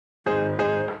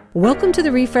Welcome to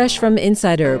the Refresh from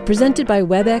Insider, presented by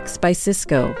WebEx by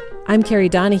Cisco. I'm Carrie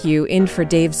Donahue, in for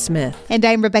Dave Smith. And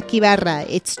I'm Rebecca Ibarra.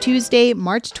 It's Tuesday,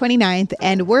 March 29th,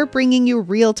 and we're bringing you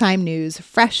real-time news,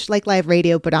 fresh like live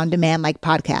radio, but on demand like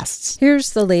podcasts.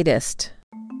 Here's the latest.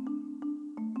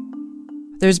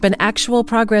 There's been actual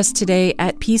progress today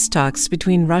at peace talks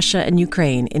between Russia and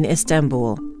Ukraine in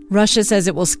Istanbul. Russia says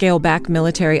it will scale back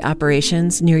military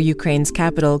operations near Ukraine's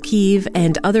capital, Kyiv,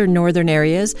 and other northern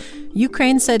areas.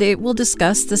 Ukraine said it will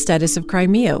discuss the status of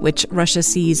Crimea, which Russia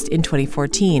seized in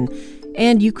 2014.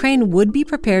 And Ukraine would be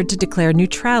prepared to declare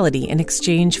neutrality in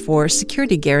exchange for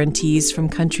security guarantees from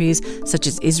countries such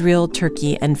as Israel,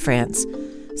 Turkey, and France.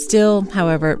 Still,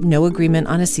 however, no agreement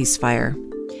on a ceasefire.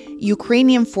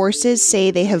 Ukrainian forces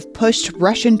say they have pushed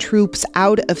Russian troops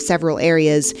out of several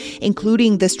areas,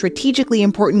 including the strategically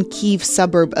important Kyiv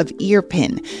suburb of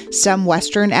Irpin. Some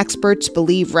Western experts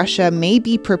believe Russia may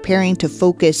be preparing to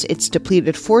focus its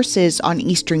depleted forces on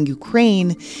eastern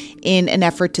Ukraine in an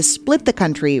effort to split the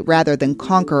country rather than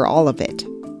conquer all of it.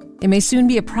 It may soon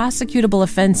be a prosecutable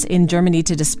offense in Germany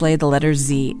to display the letter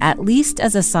Z, at least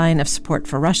as a sign of support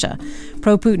for Russia.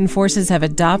 Pro-Putin forces have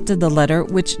adopted the letter,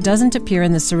 which doesn't appear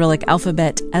in the Cyrillic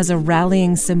alphabet, as a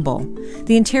rallying symbol.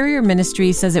 The Interior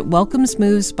Ministry says it welcomes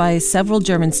moves by several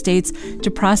German states to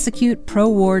prosecute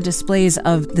pro-war displays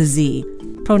of the Z.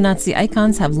 Pro-Nazi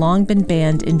icons have long been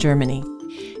banned in Germany.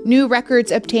 New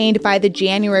records obtained by the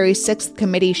January 6th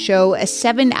committee show a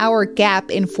 7-hour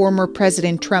gap in former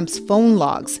President Trump's phone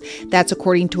logs. That's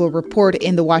according to a report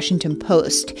in the Washington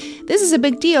Post. This is a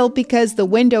big deal because the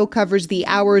window covers the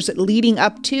hours leading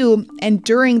up to and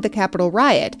during the Capitol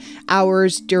riot,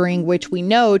 hours during which we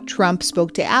know Trump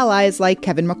spoke to allies like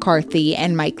Kevin McCarthy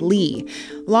and Mike Lee.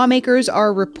 Lawmakers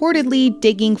are reportedly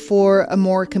digging for a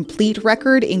more complete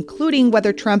record, including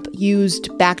whether Trump used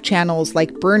back channels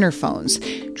like burner phones.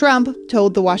 Trump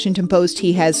told the Washington Post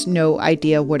he has no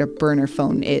idea what a burner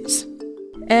phone is.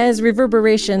 As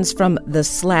reverberations from the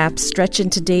slap stretch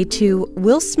into day two,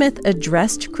 Will Smith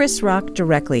addressed Chris Rock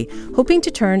directly, hoping to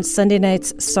turn Sunday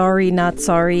night's Sorry Not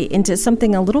Sorry into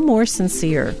something a little more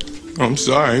sincere. I'm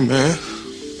sorry, man.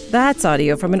 That's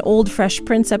audio from an old Fresh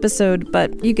Prince episode,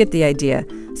 but you get the idea.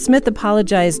 Smith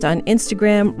apologized on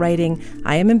Instagram, writing,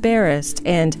 "I am embarrassed,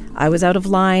 and I was out of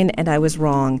line, and I was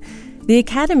wrong." The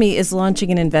Academy is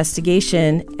launching an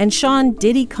investigation, and Sean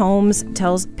Diddy Combs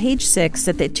tells Page Six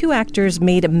that the two actors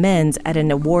made amends at an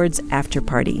awards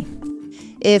after-party.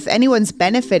 If anyone's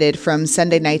benefited from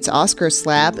Sunday night's Oscar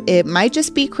slap, it might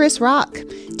just be Chris Rock.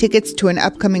 Tickets to an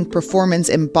upcoming performance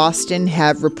in Boston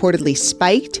have reportedly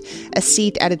spiked. A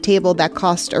seat at a table that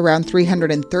cost around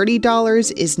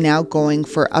 $330 is now going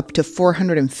for up to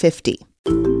 $450.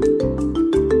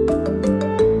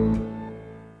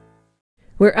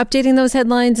 We're updating those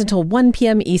headlines until 1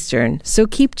 p.m. Eastern, so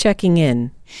keep checking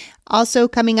in. Also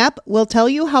coming up, we'll tell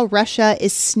you how Russia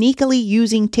is sneakily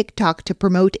using TikTok to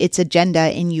promote its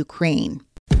agenda in Ukraine.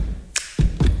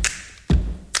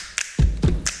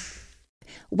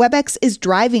 WebEx is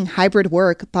driving hybrid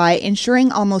work by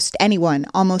ensuring almost anyone,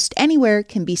 almost anywhere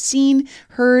can be seen,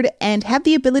 heard, and have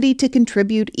the ability to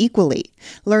contribute equally.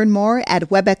 Learn more at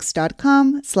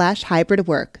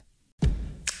webex.com/hybridwork.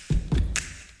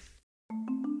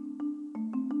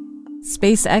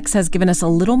 SpaceX has given us a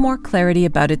little more clarity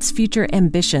about its future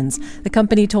ambitions. The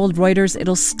company told Reuters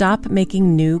it'll stop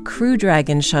making new Crew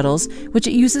Dragon shuttles, which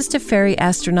it uses to ferry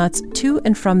astronauts to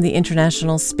and from the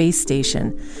International Space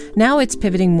Station. Now it's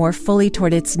pivoting more fully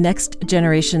toward its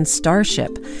next-generation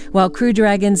Starship. While Crew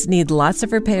Dragons need lots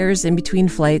of repairs in between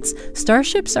flights,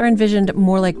 Starships are envisioned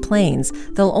more like planes.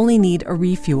 They'll only need a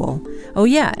refuel. Oh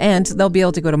yeah, and they'll be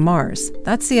able to go to Mars.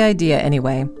 That's the idea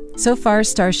anyway. So far,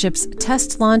 Starship's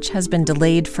test launch has been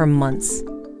delayed for months.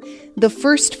 The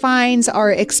first fines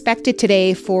are expected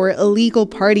today for illegal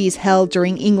parties held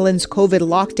during England's COVID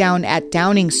lockdown at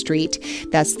Downing Street.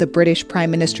 That's the British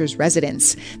Prime Minister's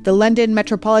residence. The London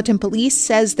Metropolitan Police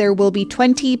says there will be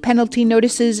 20 penalty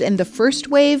notices in the first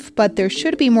wave, but there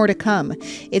should be more to come.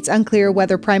 It's unclear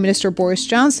whether Prime Minister Boris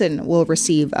Johnson will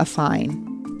receive a fine.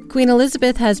 Queen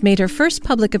Elizabeth has made her first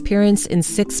public appearance in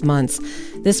 6 months.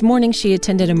 This morning, she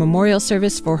attended a memorial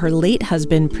service for her late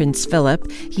husband, Prince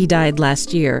Philip. He died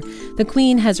last year. The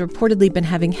Queen has reportedly been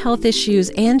having health issues,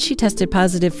 and she tested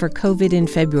positive for COVID in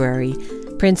February.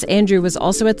 Prince Andrew was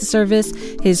also at the service,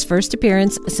 his first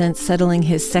appearance since settling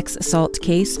his sex assault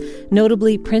case.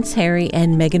 Notably, Prince Harry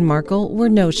and Meghan Markle were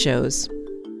no-shows.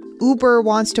 Uber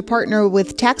wants to partner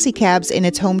with taxicabs in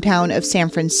its hometown of San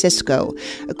Francisco.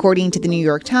 According to the New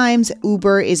York Times,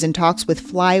 Uber is in talks with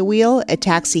Flywheel, a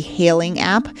taxi hailing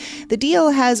app. The deal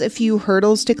has a few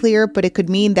hurdles to clear, but it could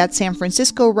mean that San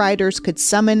Francisco riders could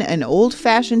summon an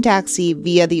old-fashioned taxi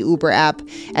via the Uber app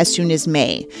as soon as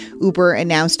May. Uber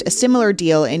announced a similar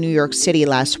deal in New York City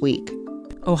last week.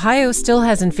 Ohio still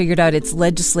hasn't figured out its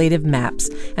legislative maps,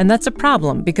 and that's a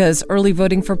problem because early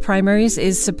voting for primaries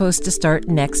is supposed to start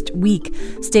next week.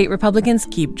 State Republicans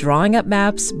keep drawing up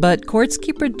maps, but courts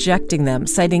keep rejecting them,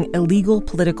 citing illegal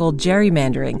political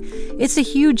gerrymandering. It's a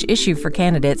huge issue for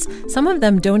candidates. Some of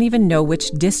them don't even know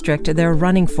which district they're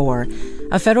running for.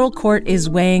 A federal court is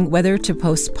weighing whether to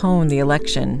postpone the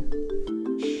election.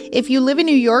 If you live in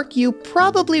New York, you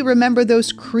probably remember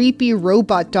those creepy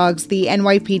robot dogs the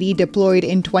NYPD deployed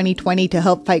in 2020 to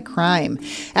help fight crime.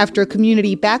 After a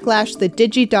community backlash, the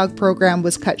DigiDog program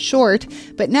was cut short,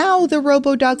 but now the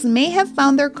robo-dogs may have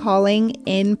found their calling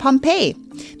in Pompeii.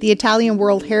 The Italian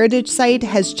World Heritage Site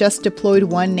has just deployed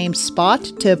one named Spot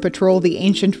to patrol the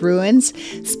ancient ruins.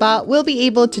 Spot will be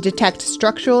able to detect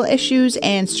structural issues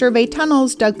and survey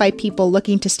tunnels dug by people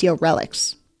looking to steal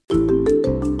relics.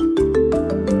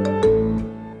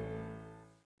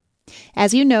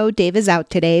 As you know, Dave is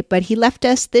out today, but he left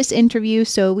us this interview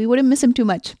so we wouldn't miss him too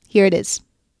much. Here it is.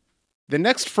 The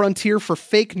next frontier for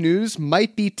fake news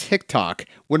might be TikTok.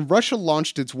 When Russia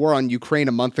launched its war on Ukraine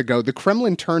a month ago, the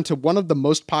Kremlin turned to one of the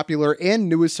most popular and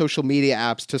newest social media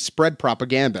apps to spread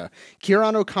propaganda.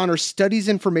 Kieran O'Connor studies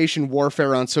information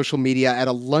warfare on social media at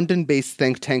a London-based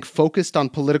think tank focused on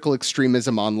political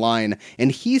extremism online,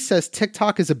 and he says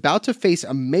TikTok is about to face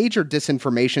a major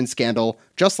disinformation scandal,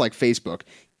 just like Facebook.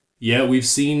 Yeah, we've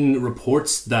seen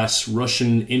reports that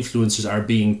Russian influencers are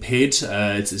being paid.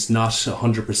 It's not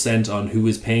 100% on who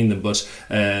is paying them, but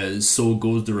so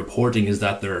goes the reporting, is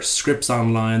that there are scripts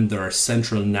online, there are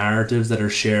central narratives that are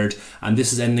shared, and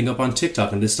this is ending up on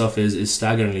TikTok, and this stuff is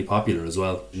staggeringly popular as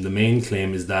well. And the main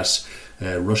claim is that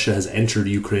Russia has entered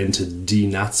Ukraine to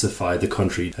denazify the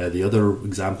country. The other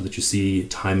example that you see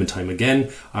time and time again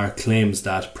are claims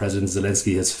that President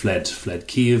Zelensky has fled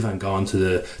Kyiv and gone to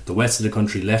the west of the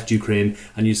country, left Ukraine,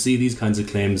 and you see these kinds of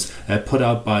claims put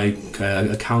out by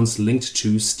accounts linked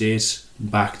to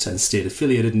state-backed and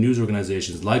state-affiliated news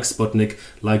organizations like Sputnik,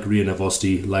 like RIA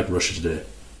Novosti, like Russia Today.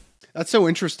 That's so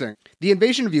interesting. The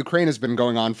invasion of Ukraine has been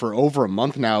going on for over a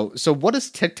month now, so what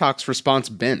has TikTok's response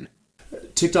been?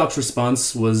 TikTok's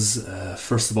response was,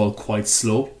 first of all, quite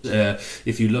slow.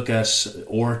 If you look at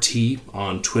RT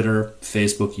on Twitter,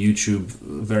 Facebook, YouTube,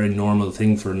 very normal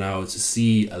thing for now to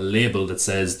see a label that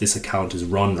says this account is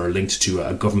run or linked to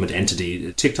a government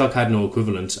entity. TikTok had no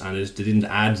equivalent, and they didn't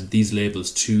add these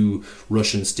labels to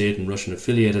Russian state and Russian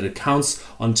affiliated accounts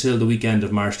until the weekend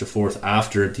of March the 4th,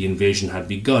 after the invasion had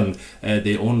begun.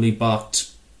 They only blocked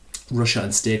Russia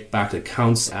and state-backed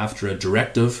accounts after a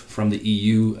directive from the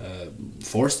EU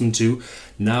forced them to.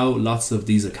 Now lots of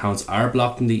these accounts are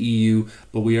blocked in the EU,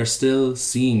 but we are still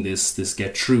seeing this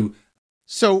get through.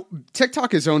 So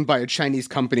TikTok is owned by a Chinese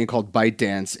company called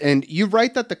ByteDance, and you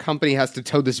write that the company has to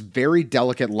toe this very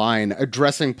delicate line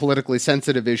addressing politically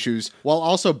sensitive issues while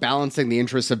also balancing the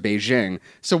interests of Beijing.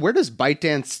 So where does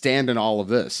ByteDance stand in all of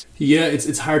this? Yeah,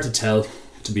 it's hard to tell.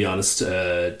 To be honest,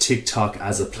 TikTok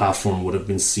as a platform would have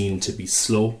been seen to be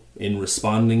slow in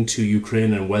responding to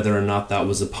Ukraine, and whether or not that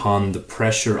was upon the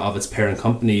pressure of its parent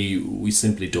company, we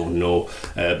simply don't know.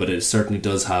 But it certainly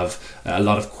does have a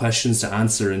lot of questions to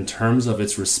answer in terms of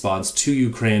its response to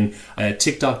Ukraine.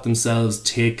 TikTok themselves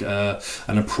take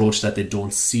an approach that they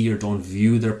don't see or don't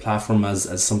view their platform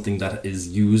as something that is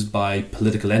used by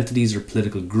political entities or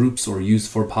political groups or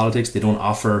used for politics. They don't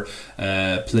offer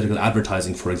political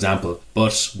advertising, for example.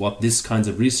 But what this kinds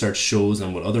of research shows,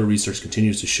 and what other research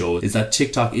continues to show, is that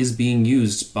TikTok is being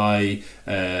used by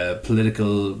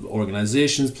political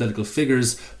organizations, political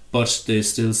figures, but they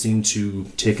still seem to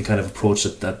take a kind of approach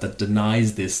that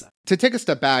denies this. To take a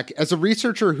step back, as a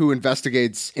researcher who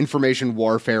investigates information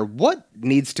warfare, what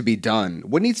needs to be done?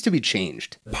 What needs to be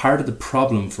changed? Part of the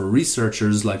problem for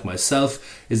researchers like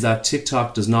myself is that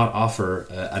TikTok does not offer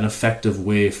an effective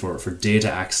way for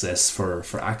data access, for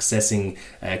accessing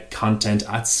content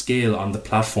at scale on the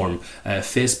platform.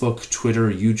 Facebook,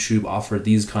 Twitter, YouTube offer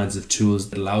these kinds of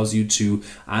tools that allows you to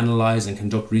analyze and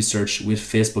conduct research with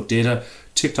Facebook data.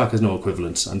 TikTok has no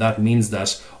equivalent, and that means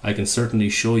that I can certainly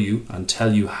show you and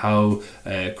tell you how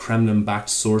Kremlin-backed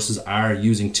sources are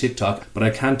using TikTok, but I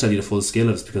can't tell you the full scale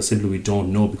of it because simply we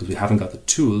don't know, because we haven't got the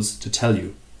tools to tell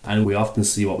you. And we often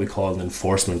see what we call an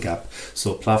enforcement gap.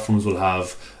 So platforms will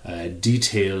have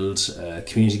detailed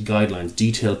community guidelines,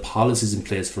 detailed policies in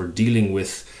place for dealing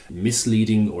with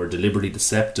misleading or deliberately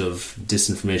deceptive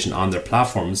disinformation on their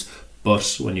platforms.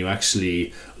 But when you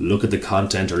actually look at the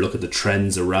content or look at the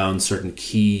trends around certain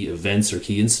key events or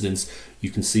key incidents,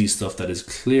 you can see stuff that is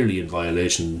clearly in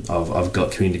violation of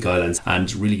community guidelines.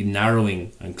 And really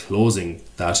narrowing and closing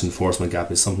that enforcement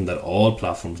gap is something that all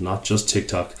platforms, not just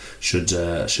TikTok, should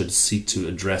seek to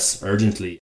address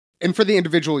urgently. And for the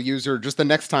individual user, just the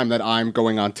next time that I'm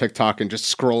going on TikTok and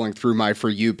just scrolling through my For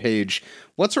You page,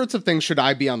 what sorts of things should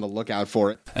I be on the lookout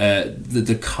for?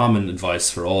 The common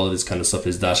advice for all of this kind of stuff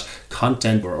is that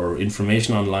content or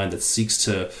information online that seeks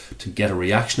to get a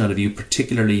reaction out of you,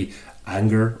 particularly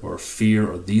anger or fear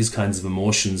or these kinds of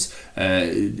emotions,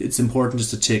 it's important just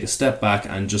to take a step back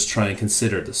and just try and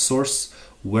consider the source.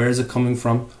 Where is it coming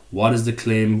from? What is the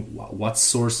claim? What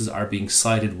sources are being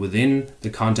cited within the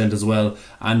content as well?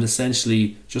 And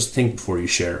essentially, just think before you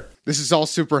share. This is all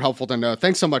super helpful to know.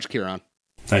 Thanks so much, Kieran.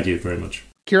 Thank you very much.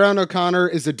 Kieran O'Connor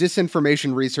is a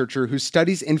disinformation researcher who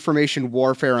studies information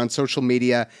warfare on social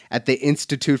media at the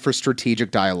Institute for Strategic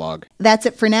Dialogue. That's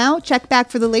it for now. Check back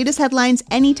for the latest headlines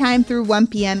anytime through 1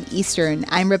 p.m. Eastern.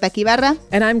 I'm Rebecca Ibarra.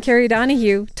 And I'm Carrie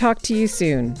Donahue. Talk to you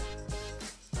soon.